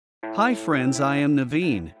Hi friends, I am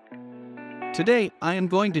Naveen. Today, I am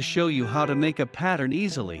going to show you how to make a pattern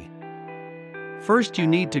easily. First, you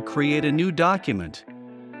need to create a new document.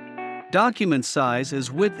 Document size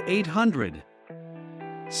is width 800.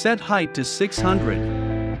 Set height to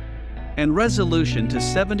 600. And resolution to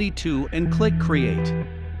 72 and click Create.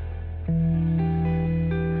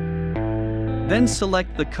 Then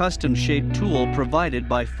select the Custom Shape tool provided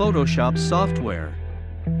by Photoshop software.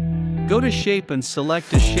 Go to Shape and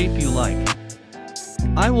select a shape you like.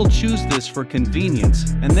 I will choose this for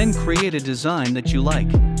convenience and then create a design that you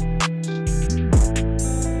like.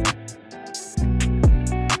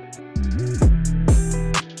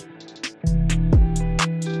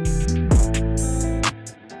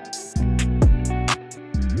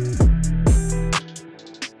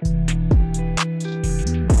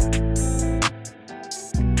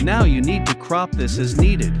 Now you need to crop this as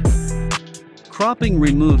needed. Cropping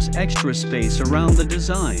removes extra space around the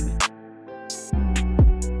design.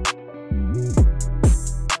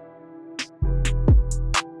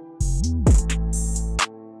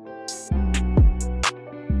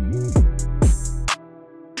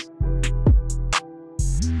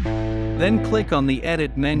 Then click on the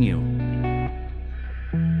Edit menu.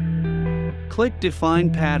 Click Define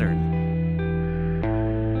Pattern.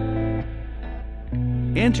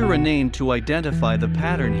 Enter a name to identify the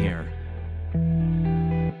pattern here.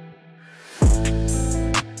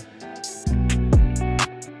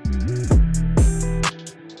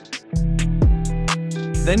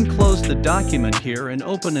 Then close the document here and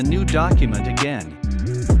open a new document again.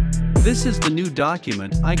 This is the new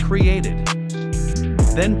document I created.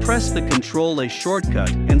 Then press the Ctrl+A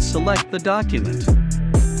shortcut and select the document.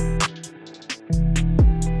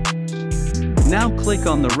 Now click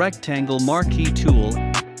on the rectangle marquee tool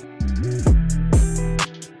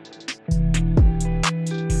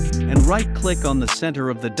and right-click on the center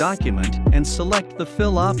of the document and select the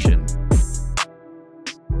Fill option.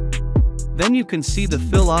 Then you can see the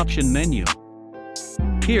Fill option menu.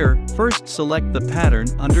 Here, first select the pattern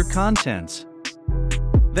under Contents.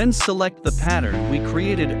 Then select the pattern we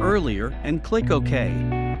created earlier and click OK.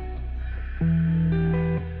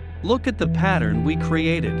 Look at the pattern we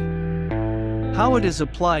created. How it is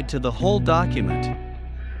applied to the whole document.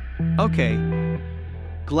 Okay.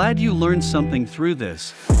 Glad you learned something through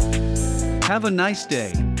this. Have a nice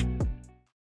day.